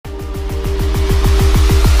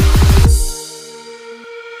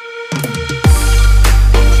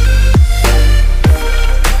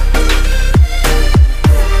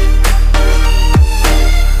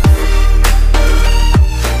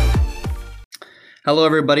Hello,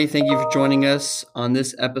 everybody. Thank you for joining us on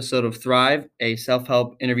this episode of Thrive, a self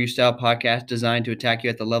help interview style podcast designed to attack you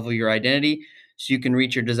at the level of your identity so you can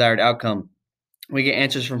reach your desired outcome. We get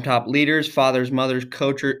answers from top leaders, fathers, mothers,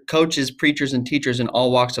 coaches, preachers, and teachers in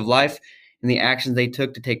all walks of life and the actions they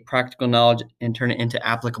took to take practical knowledge and turn it into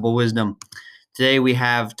applicable wisdom. Today, we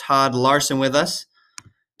have Todd Larson with us.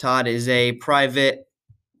 Todd is a private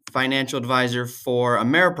financial advisor for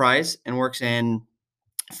Ameriprise and works in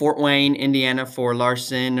Fort Wayne, Indiana for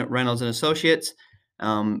Larson, Reynolds and Associates,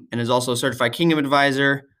 and is also a certified Kingdom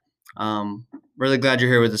advisor. Really glad you're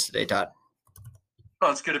here with us today, Todd. Well,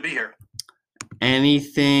 it's good to be here.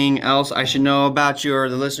 Anything else I should know about you or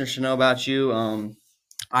the listeners should know about you?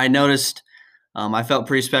 I noticed I felt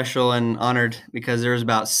pretty special and honored because there was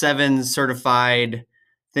about 7 certified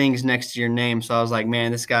things next to your name. So I was like,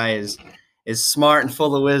 man, this guy is smart and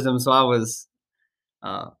full of wisdom. So I was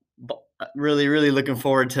really looking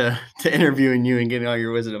forward to interviewing you and getting all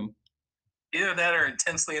your wisdom. Either that or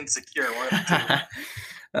intensely insecure. One of the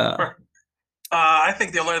two. I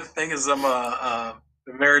think the only other thing is I'm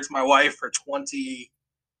married to my wife for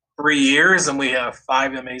 23 years, and we have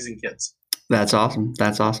 5 amazing kids. That's awesome.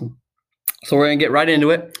 So we're going to get right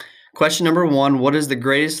into it. Question number 1, what is the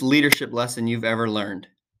greatest leadership lesson you've ever learned?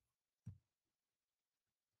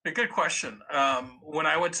 A good question. When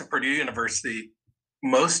I went to Purdue University,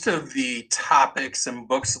 most of the topics and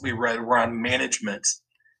books that we read were on management.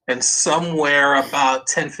 And somewhere about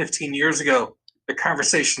 10, 15 years ago, the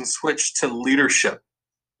conversation switched to leadership.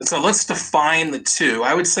 And so let's define the two.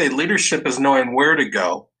 I would say leadership is knowing where to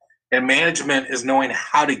go, and management is knowing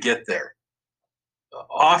how to get there.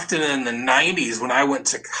 Often in the 90s, when I went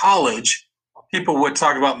to college, people would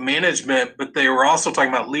talk about management, but they were also talking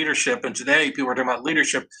about leadership. And today, people are talking about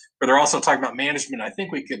leadership, but they're also talking about management. I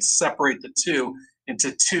think we could separate the two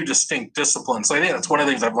into 2 distinct disciplines. So I think that's one of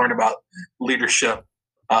the things I've learned about leadership.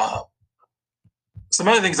 Some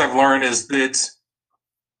other things I've learned is that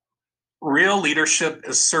real leadership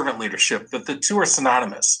is servant leadership, that the two are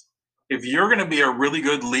synonymous. If you're going to be a really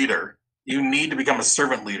good leader, you need to become a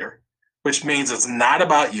servant leader, which means it's not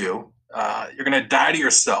about you. You're going to die to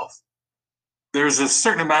yourself. There's a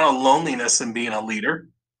certain amount of loneliness in being a leader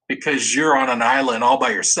because you're on an island all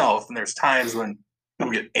by yourself. And there's times when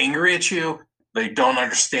people get angry at you. They don't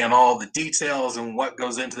understand all the details and what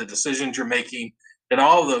goes into the decisions you're making. And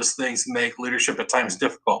all of those things make leadership at times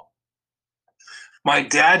difficult. My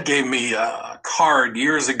dad gave me a card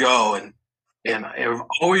years ago, and I've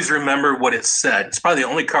always remembered what it said. It's probably the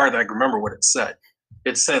only card that I can remember what it said.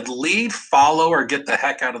 It said, lead, follow, or get the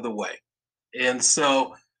heck out of the way. And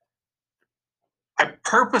so I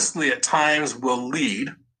purposely at times will lead.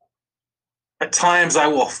 At times I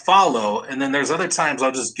will follow, and then there's other times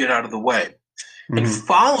I'll just get out of the way. Mm-hmm. And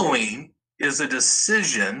following is a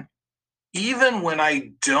decision, even when I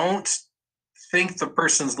don't think the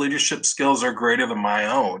person's leadership skills are greater than my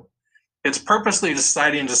own. It's purposely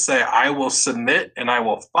deciding to say, I will submit and I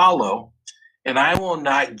will follow, and I will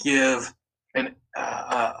not give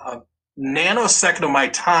a nanosecond of my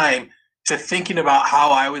time to thinking about how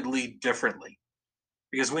I would lead differently.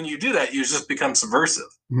 Because when you do that, you just become subversive.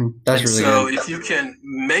 Mm-hmm. That's really so good. If you can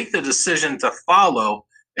make the decision to follow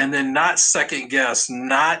and then not second guess,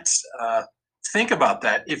 not think about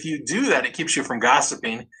that, if you do that, it keeps you from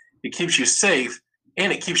gossiping, it keeps you safe,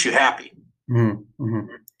 and it keeps you happy. Mm-hmm. Mm-hmm.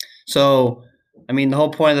 So, I mean, the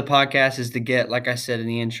whole point of the podcast is to get, like I said in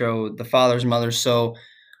the intro, the fathers, mothers. So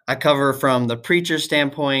I cover from the preacher's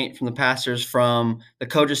standpoint, from the pastors, from the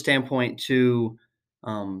coach's standpoint to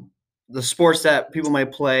the sports that people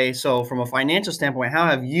might play. So from a financial standpoint, how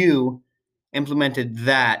have you implemented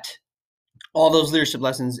all those leadership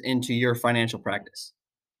lessons into your financial practice?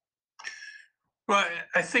 Well,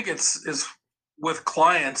 I think it's with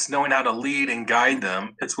clients knowing how to lead and guide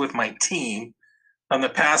them. It's with my team. I'm the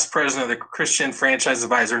past president of the Christian Franchise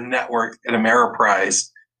Advisor Network at Ameriprise.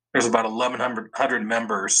 There's about 1,100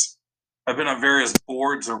 members. I've been on various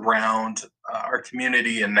boards around our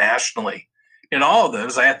community and nationally. In all of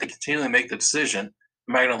those, I have to continually make the decision,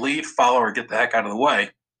 am I going to lead, follow, or get the heck out of the way?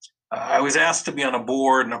 I was asked to be on a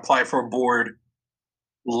board and apply for a board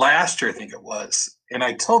last year, I think it was. And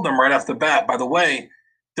I told them right off the bat, by the way,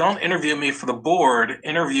 don't interview me for the board.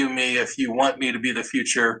 Interview me if you want me to be the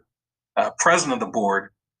future president of the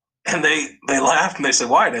board. And they laughed and they said,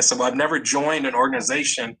 why? And I said, well, I've never joined an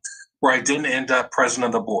organization where I didn't end up president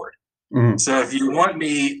of the board. Mm-hmm. So if you want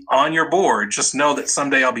me on your board, just know that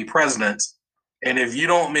someday I'll be president. And if you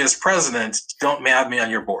don't want me as president, don't have me on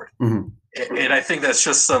your board. Mm-hmm. And I think that's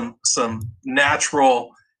just some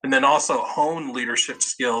natural and then also honed leadership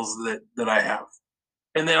skills that I have.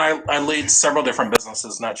 And then I lead several different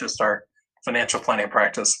businesses, not just our financial planning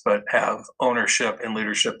practice, but have ownership and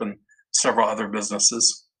leadership in several other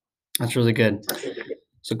businesses. That's really good.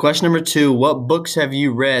 So question number 2, what books have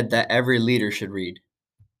you read that every leader should read?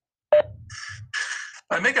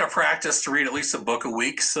 I make it a practice to read at least a book a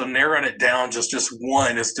week, so narrowing it down just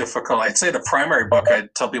one is difficult. I'd say the primary book I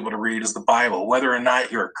tell people to read is the Bible. Whether or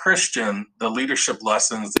not you're a Christian, the leadership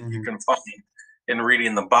lessons that you can find in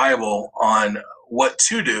reading the Bible on what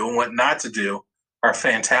to do and what not to do are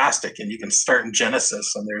fantastic. And you can start in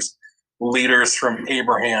Genesis, and there's leaders from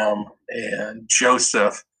Abraham and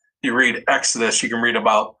Joseph. You read Exodus, you can read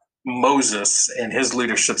about Moses and his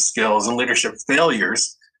leadership skills and leadership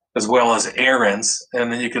failures, as well as Aaron's.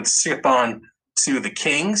 And then you could skip on to the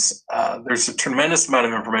Kings. There's a tremendous amount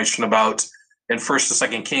of information about, in First and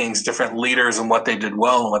Second Kings, different leaders and what they did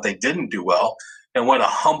well and what they didn't do well, and what a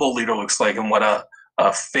humble leader looks like and what a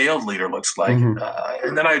failed leader looks like.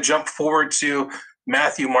 And then I jump forward to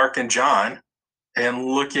Matthew, Mark, and John and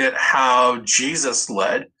look at how Jesus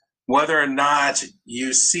led, whether or not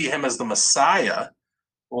you see him as the Messiah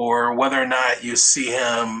or whether or not you see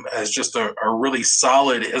him as just a really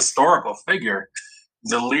solid historical figure.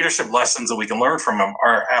 The leadership lessons that we can learn from him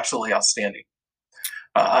are absolutely outstanding.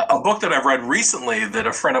 A book that I've read recently that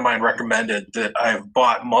a friend of mine recommended that I've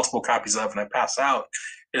bought multiple copies of and I pass out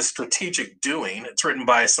is Strategic Doing. It's written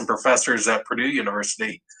by some professors at Purdue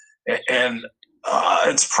University. And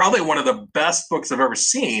it's probably one of the best books I've ever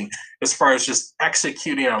seen as far as just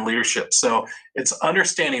executing on leadership. So it's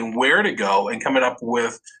understanding where to go and coming up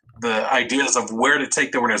with the ideas of where to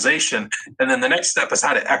take the organization. And then the next step is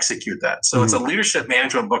how to execute that. So it's a leadership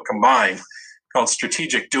management book combined called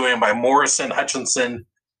Strategic Doing by Morrison, Hutchinson,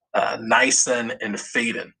 Nyson, and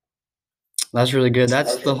Faden. That's really good.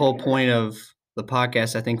 That's the whole point of the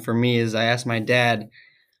podcast, I think, for me, is I asked my dad,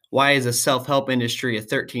 why is the self-help industry a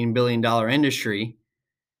 $13 billion industry?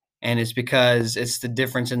 And it's because it's the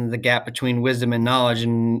difference in the gap between wisdom and knowledge,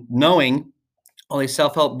 and knowing all these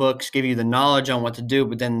self-help books give you the knowledge on what to do,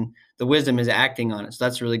 but then the wisdom is acting on it. So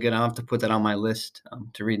that's really good. I'll have to put that on my list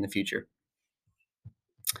to read in the future.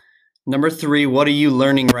 Number 3, what are you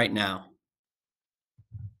learning right now?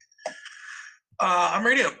 I'm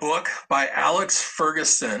reading a book by Alex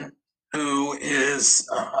Ferguson, who is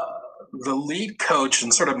the lead coach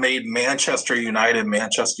and sort of made Manchester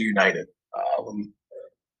United.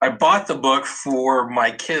 I bought the book for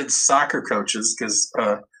my kids' soccer coaches because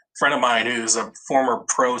a friend of mine who's a former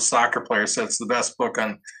pro soccer player said it's the best book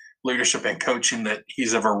on leadership and coaching that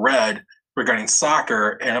he's ever read regarding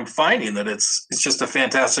soccer. And I'm finding that it's just a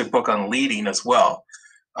fantastic book on leading as well.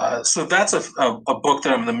 So that's a book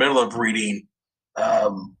that I'm in the middle of reading.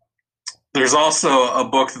 There's also a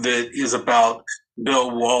book that is about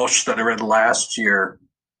Bill Walsh that I read last year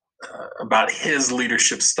about his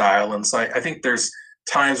leadership style. And so I think there's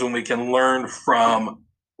times when we can learn from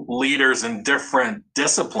leaders in different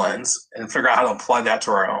disciplines and figure out how to apply that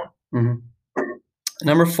to our own.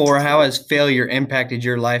 Number 4, how has failure impacted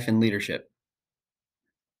your life and leadership?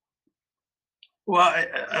 Well,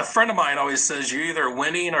 a friend of mine always says you're either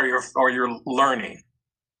winning or you're learning.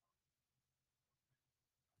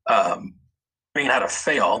 Being how to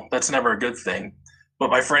fail, that's never a good thing. But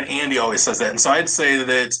my friend Andy always says that. And so I'd say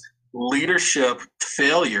that leadership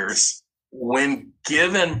failures, when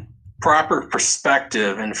given proper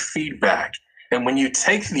perspective and feedback, and when you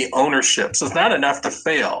take the ownership, so it's not enough to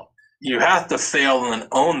fail. You have to fail and then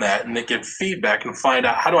own that and then give feedback and find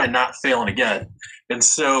out, how do I not fail again? And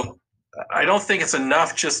so I don't think it's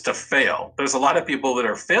enough just to fail. There's a lot of people that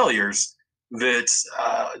are failures that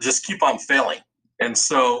just keep on failing. And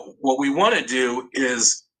so what we want to do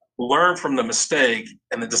is learn from the mistake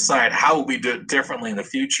and then decide how we do it differently in the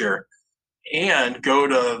future, and go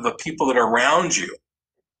to the people that are around you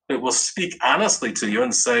that will speak honestly to you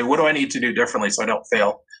and say, what do I need to do differently so I don't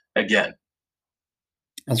fail again?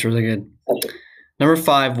 That's really good. Number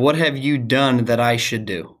 5, what have you done that I should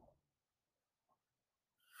do?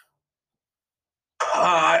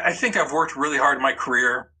 I think I've worked really hard in my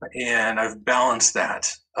career, and I've balanced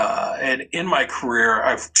that. And in my career,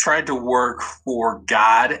 I've tried to work for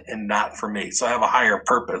God and not for me. So I have a higher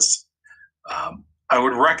purpose. I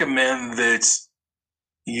would recommend that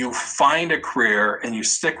you find a career and you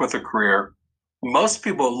stick with a career. Most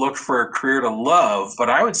people look for a career to love, but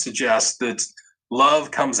I would suggest that love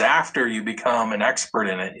comes after you become an expert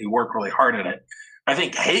in it. You work really hard in it. I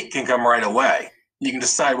think hate can come right away. You can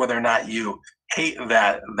decide whether or not you hate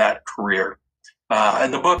that career.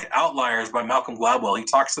 In the book Outliers by Malcolm Gladwell, he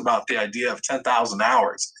talks about the idea of 10,000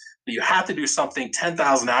 hours. You have to do something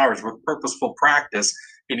 10,000 hours with purposeful practice,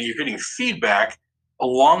 and you're getting feedback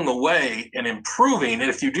along the way and improving. And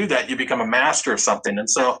if you do that, you become a master of something. And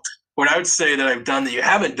so what I would say that I've done that you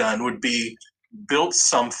haven't done would be built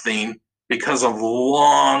something because of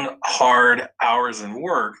long, hard hours and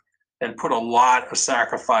work and put a lot of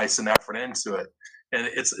sacrifice and effort into it. And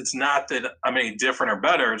it's not that I'm any different or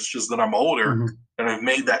better. It's just that I'm older Mm-hmm. and I've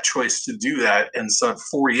made that choice to do that. And so at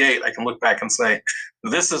 48, I can look back and say,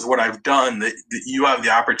 this is what I've done that you have the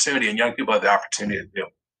opportunity and young people have the opportunity to do.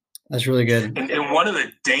 That's really good. And one of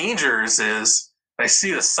the dangers is, I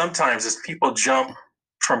see this sometimes, is people jump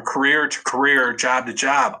from career to career, job to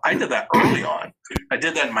job. I did that early on. I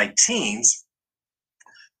did that in my teens.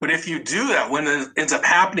 But if you do that, what ends up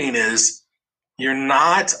happening is you're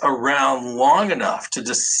not around long enough to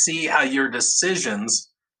just see how your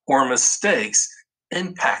decisions or mistakes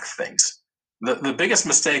impact things. The biggest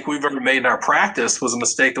mistake we've ever made in our practice was a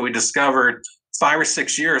mistake that we discovered 5 or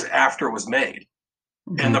 6 years after it was made.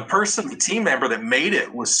 And the person, the team member that made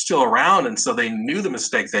it was still around. And so they knew the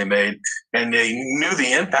mistake they made and they knew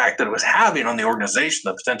the impact that it was having on the organization,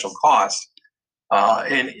 the potential cost.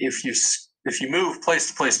 And if you move place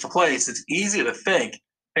to place to place, it's easy to think,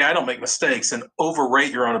 hey, I don't make mistakes, and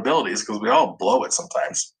overrate your own abilities, because we all blow it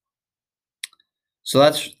sometimes. So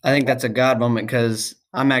I think that's a God moment because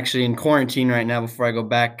I'm actually in quarantine right now before I go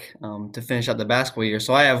back to finish up the basketball year.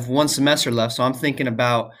 So I have one semester left. So I'm thinking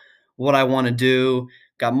about what I want to do,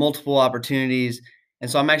 got multiple opportunities. And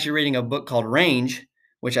so I'm actually reading a book called Range,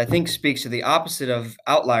 which I think speaks to the opposite of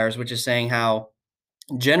Outliers, which is saying how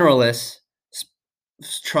generalists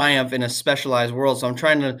triumph in a specialized world. So I'm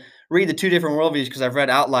trying to read the two different worldviews because I've read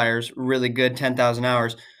Outliers, really good, 10,000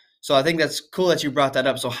 hours. So I think that's cool that you brought that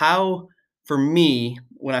up. So how, for me,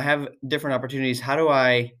 when I have different opportunities, how do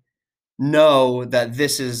I know that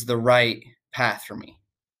this is the right path for me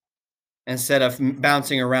instead of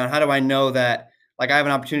bouncing around? How do I know that, like, I have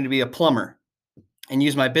an opportunity to be a plumber and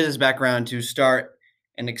use my business background to start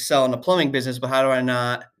and excel in the plumbing business, but how do I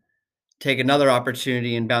not take another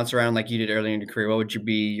opportunity and bounce around like you did earlier in your career? What would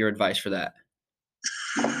be your advice for that?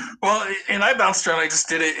 Well, and I bounced around. I just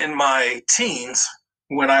did it in my teens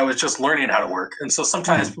when I was just learning how to work. And so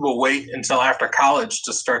sometimes people wait until after college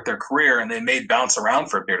to start their career, and they may bounce around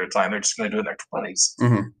for a period of time. They're just going to do it in their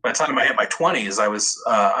 20s. By the time I hit my 20s,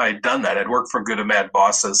 I'd done that. I'd worked for good and bad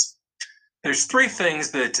bosses. There's three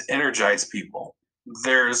things that energize people.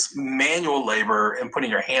 There's manual labor and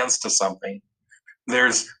putting your hands to something.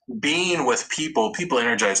 There's being with people. People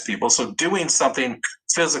energize people. So doing something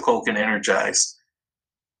physical can energize.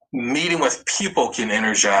 Meeting with people can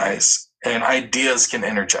energize, and ideas can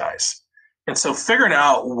energize. And so figuring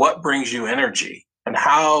out what brings you energy and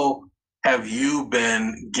how have you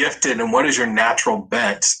been gifted and what is your natural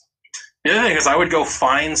bent. The other thing is, I would go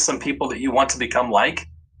find some people that you want to become like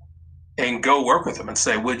and go work with them and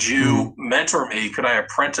say, would you mentor me? Could I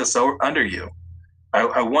apprentice under you?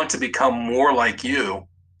 I want to become more like you.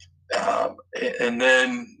 And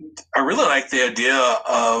then I really like the idea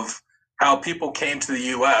of how people came to the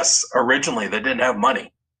US originally that didn't have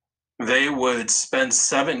money. They would spend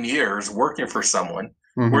 7 years working for someone,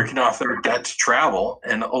 working off their debt to travel,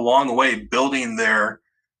 and along the way building their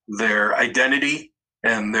identity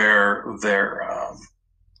and their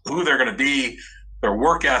who they're going to be, their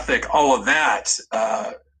work ethic, all of that.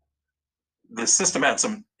 The system had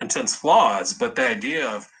some intense flaws, but the idea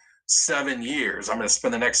of 7 years, I'm going to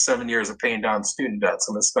spend the next 7 years of paying down student debts.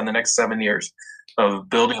 I'm going to spend the next 7 years of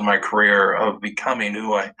building my career, of becoming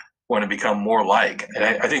who I want to become more like. And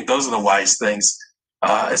I think those are the wise things.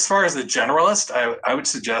 As far as the generalist, I would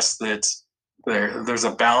suggest that there's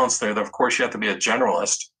a balance there. That of course, you have to be a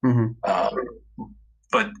generalist,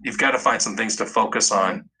 but you've got to find some things to focus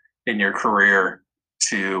on in your career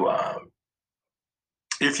to,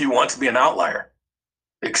 if you want to be an outlier.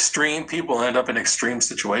 Extreme people end up in extreme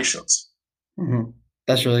situations.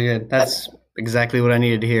 That's really good. That's exactly what I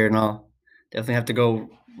needed to hear, and I'll definitely have to go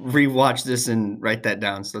rewatch this and write that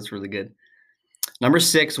down. So that's really good. Number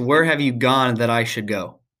 6, where have you gone that I should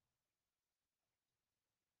go?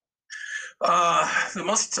 The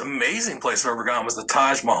most amazing place I've ever gone was the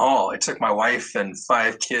Taj Mahal. I took my wife and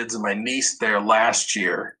 5 kids and my niece there last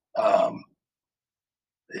year.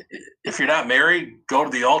 If you're not married, go to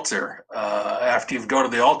the altar. After you go to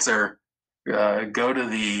the altar, go to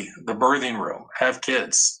the birthing room, have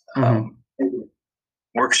kids.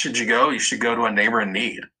 Where should you go? You should go to a neighbor in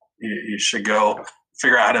need. You should go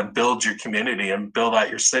figure out how to build your community and build out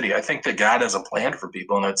your city. I think that God has a plan for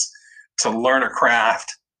people, and it's to learn a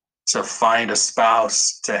craft, to find a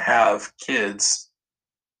spouse, to have kids,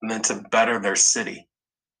 and then to better their city.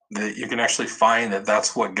 That you can actually find that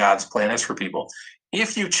that's what God's plan is for people.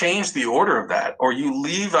 If you change the order of that, or you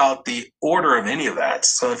leave out the order of any of that,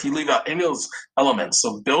 so if you leave out any of those elements,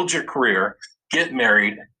 so build your career, get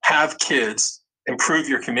married, have kids, improve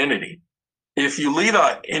your community. If you leave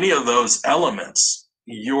out any of those elements,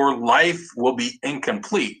 your life will be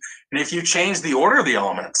incomplete. And if you change the order of the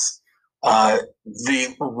elements,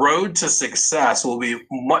 the road to success will be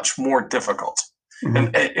much more difficult.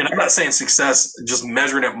 Mm-hmm. And I'm not saying success, just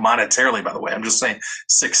measuring it monetarily, by the way. I'm just saying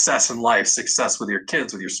success in life, success with your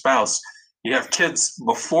kids, with your spouse. You have kids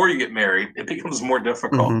before you get married, it becomes more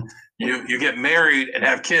difficult. Mm-hmm. You get married and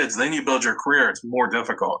have kids, then you build your career, it's more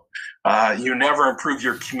difficult. You never improve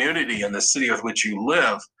your community in the city with which you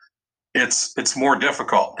live, it's more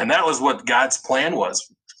difficult. And that was what God's plan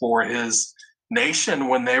was for his nation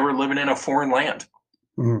when they were living in a foreign land.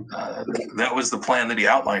 Mm-hmm. That was the plan that he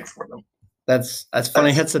outlined for them. That's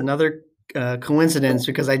funny. That's another coincidence,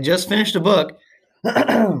 because I just finished a book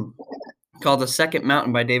called The Second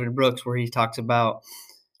Mountain by David Brooks, where he talks about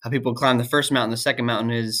how people climb the first mountain. The second mountain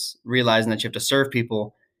is realizing that you have to serve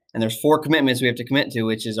people. And there's 4 commitments we have to commit to,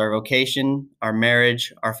 which is our vocation, our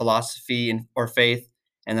marriage, our philosophy or faith,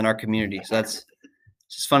 and then our community. So that's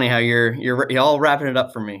just funny how you're all wrapping it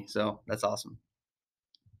up for me. So that's awesome.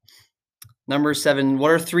 Number 7, what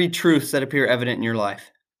are 3 truths that appear evident in your life?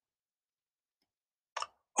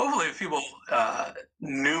 Hopefully, if people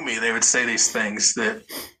knew me, they would say these things. That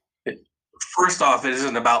first off, it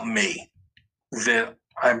isn't about me. That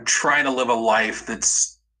I'm trying to live a life that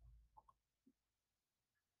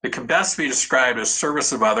can best be described as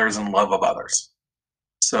service of others and love of others.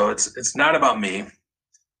 So it's not about me.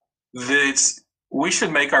 That we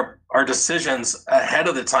should make our decisions ahead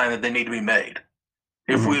of the time that they need to be made.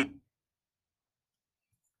 If we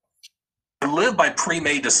live by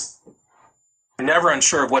pre-made decisions, you're never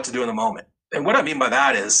unsure of what to do in the moment. And what I mean by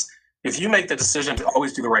that is, if you make the decision to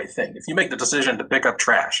always do the right thing, if you make the decision to pick up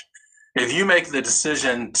trash, if you make the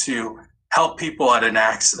decision to help people at an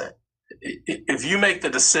accident, if you make the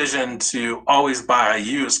decision to always buy a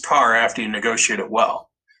used car after you negotiate it well,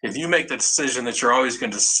 if you make the decision that you're always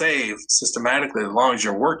going to save systematically as long as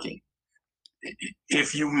you're working,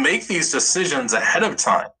 if you make these decisions ahead of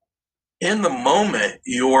time, in the moment,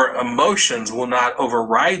 your emotions will not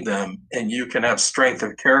override them, and you can have strength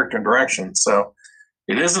of character and direction. So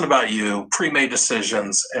it isn't about you. Pre-made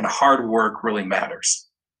decisions and hard work really matters.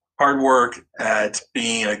 Hard work at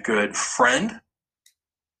being a good friend,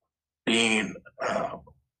 being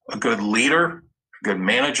a good leader, a good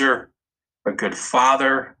manager, a good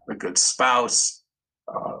father, a good spouse,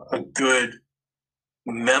 a good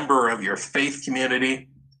member of your faith community.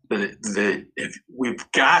 If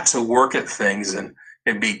we've got to work at things and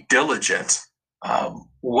be diligent.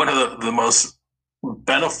 One of the most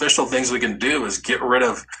beneficial things we can do is get rid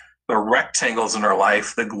of the rectangles in our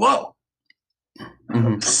life that glow.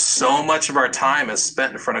 Mm-hmm. So much of our time is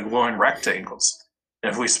spent in front of glowing rectangles.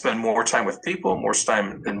 And if we spend more time with people, more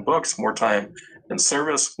time in books, more time in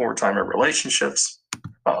service, more time in relationships,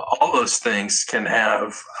 all those things can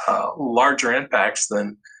have larger impacts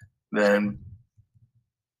than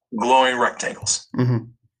glowing rectangles.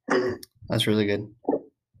 Mm-hmm. That's really good.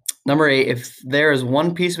 Number 8, if there is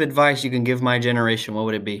one piece of advice you can give my generation, what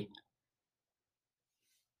would it be?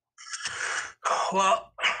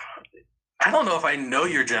 Well, I don't know if I know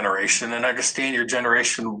your generation and understand your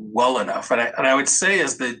generation well enough. And I would say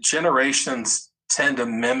is that generations tend to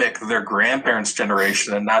mimic their grandparents'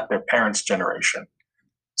 generation and not their parents' generation.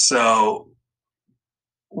 So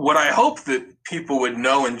what I hope that people would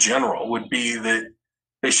know in general would be that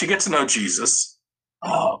they should get to know Jesus.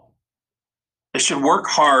 They should work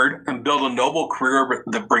hard and build a noble career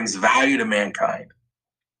that brings value to mankind.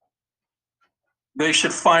 They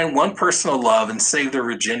should find one person to love and save their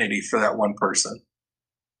virginity for that one person.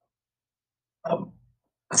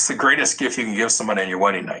 That's the greatest gift you can give somebody on your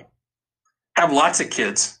wedding night. Have lots of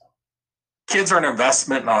kids. Kids are an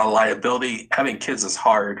investment, not a liability. Having kids is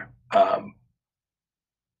hard.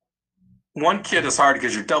 One kid is hard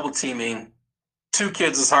because you're double teaming. 2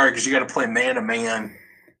 kids is hard because you got to play man to man.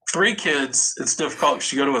 3 kids, it's difficult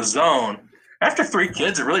because you go to a zone. After 3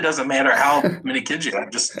 kids, it really doesn't matter how many kids you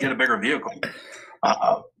have. Just get a bigger vehicle.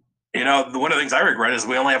 One of the things I regret is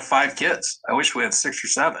we only have 5 kids. I wish we had 6 or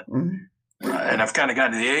 7. Mm-hmm. And I've kind of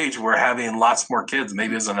gotten to the age where having lots more kids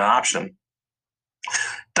maybe isn't an option.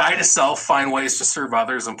 Die to self, find ways to serve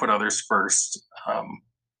others and put others first.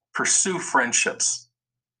 Pursue friendships.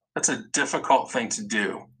 That's a difficult thing to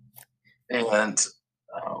do. And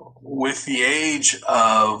with the age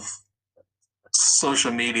of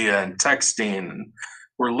social media and texting,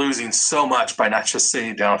 we're losing so much by not just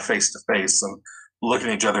sitting down face to face and looking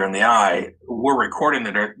at each other in the eye. We're recording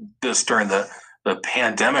this during the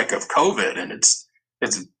pandemic of COVID, and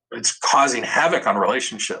it's causing havoc on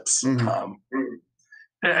relationships. Mm-hmm.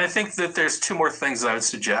 And I think that there's two more things I would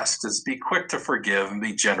suggest is be quick to forgive and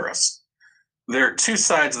be generous. They're two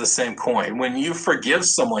sides of the same coin. When you forgive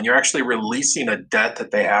someone, you're actually releasing a debt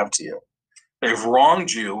that they have to you. They've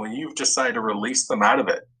wronged you and you've decided to release them out of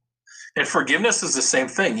it. And forgiveness is the same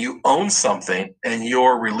thing. You own something and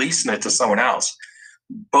you're releasing it to someone else.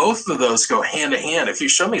 Both of those go hand in hand. If you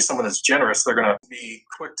show me someone that's generous, they're going to be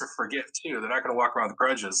quick to forgive too. They're not going to walk around with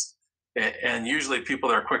grudges. And usually people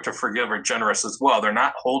that are quick to forgive are generous as well. They're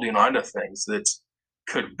not holding on to things that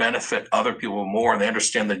could benefit other people more. And they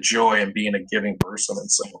understand the joy in being a giving person.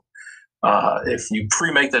 And so if you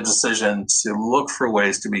pre-make the decision to look for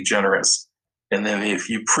ways to be generous, and then if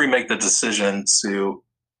you pre-make the decision to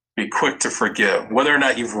be quick to forgive, whether or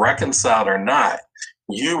not you've reconciled or not,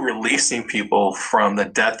 you releasing people from the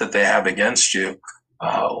debt that they have against you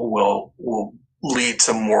will lead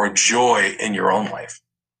to more joy in your own life.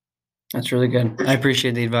 That's really good. I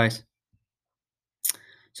appreciate the advice.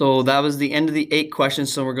 So that was the end of the 8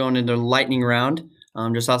 questions. So we're going into lightning round.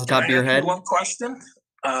 Just off the top of your head. One question.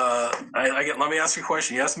 Let me ask you a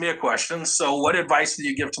question. You asked me a question. So what advice do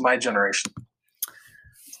you give to my generation?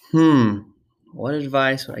 What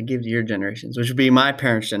advice would I give to your generations, which would be my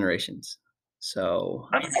parents' generations? So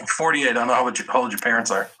I'm 48. I don't know how old your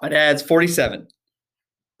parents are. My dad's 47.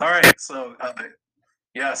 All right. So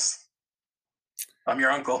yes, I'm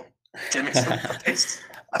your uncle. Give me some advice.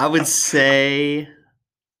 I would say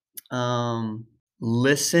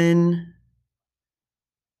listen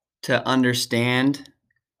to understand,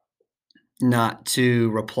 not to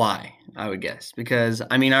reply, I would guess. Because,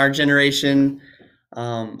 I mean, our generation,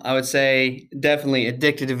 I would say definitely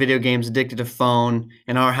addicted to video games, addicted to phone.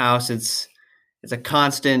 In our house, it's a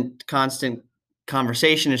constant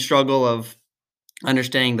conversation and struggle of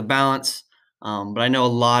understanding the balance. But I know a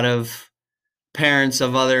lot of parents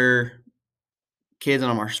of other kids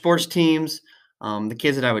on our sports teams, the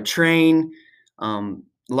kids that I would train, a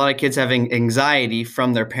lot of kids having anxiety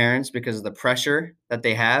from their parents because of the pressure that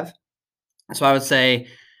they have. So I would say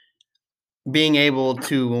being able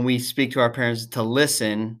to, when we speak to our parents, to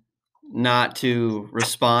listen, not to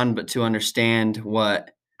respond, but to understand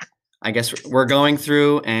what I guess we're going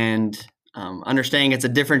through, and understanding it's a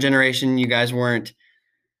different generation. You guys weren't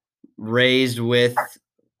raised with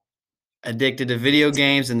addicted to video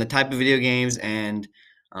games and the type of video games and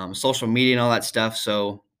social media and all that stuff.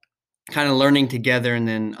 So kind of learning together and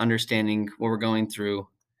then understanding what we're going through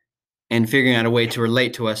and figuring out a way to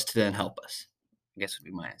relate to us to then help us, I guess would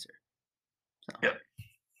be my answer. So,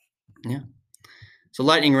 yeah. So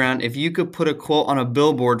lightning round, if you could put a quote on a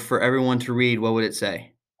billboard for everyone to read, what would it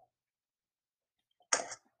say?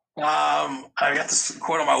 I got this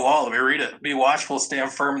quote on my wall. Let me read it. Be watchful,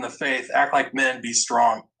 stand firm in the faith, act like men, be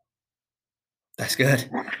strong. That's good.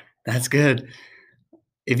 That's good.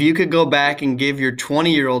 If you could go back and give your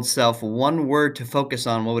 20-year-old self one word to focus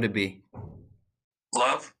on, what would it be?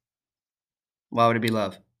 Love. Why would it be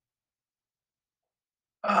love?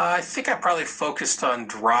 I think I probably focused on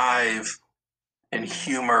drive and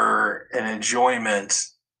humor and enjoyment.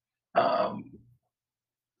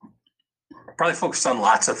 Probably focused on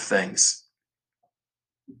lots of things.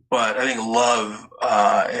 But I think love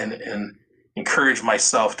and encourage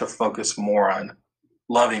myself to focus more on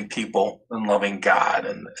loving people and loving God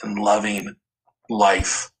and loving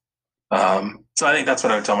life. So I think that's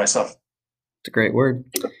what I would tell myself. It's a great word.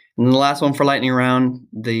 And the last one for lightning round,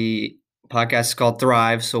 the podcast is called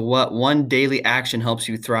Thrive. So what one daily action helps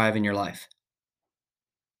you thrive in your life?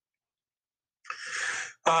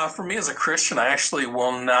 For me as a Christian, I actually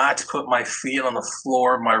will not put my feet on the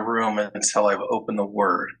floor of my room until I've opened the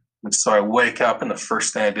Word. And so I wake up and the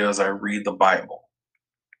first thing I do is I read the Bible.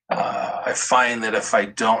 I find that if I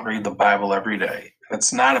don't read the Bible every day,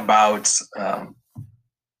 it's not about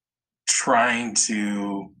trying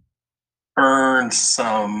to earn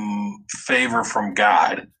some favor from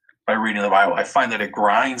God by reading the Bible. I find that it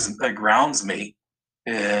grounds me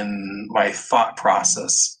in my thought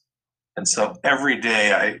process. And so every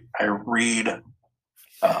day I read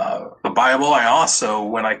the Bible. I also,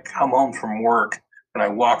 when I come home from work and I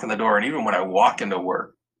walk in the door, and even when I walk into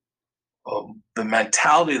work, the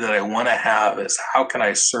mentality that I want to have is, how can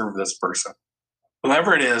I serve this person?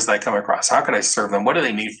 Whoever it is that I come across, how can I serve them? What do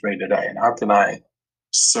they need from me today? And how can I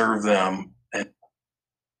serve them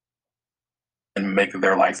and make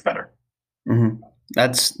their life better? Mm-hmm.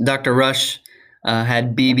 That's Dr. Rush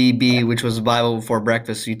had BBB, which was Bible before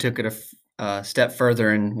breakfast. So you took it a step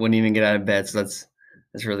further and wouldn't even get out of bed. So that's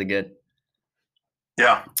really good.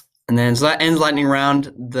 Yeah. And then so that ends lightning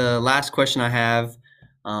round. The last question I have,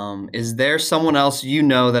 is there someone else you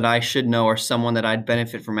know that I should know, or someone that I'd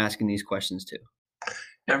benefit from asking these questions to?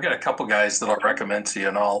 Yeah, I've got a couple guys that I'll recommend to you,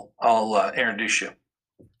 and I'll introduce you.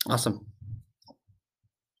 Awesome.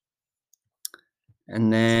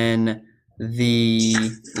 And then the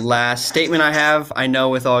last statement I have, I know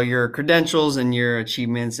with all your credentials and your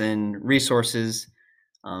achievements and resources,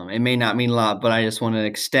 it may not mean a lot, but I just want to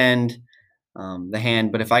extend the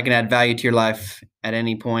hand. But if I can add value to your life at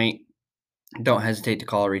any point, don't hesitate to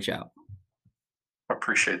call or reach out. I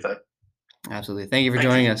appreciate that. Absolutely. Thank you for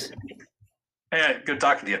joining us. Hey, good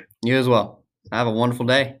talking to you. You as well. Have a wonderful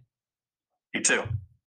day. You too.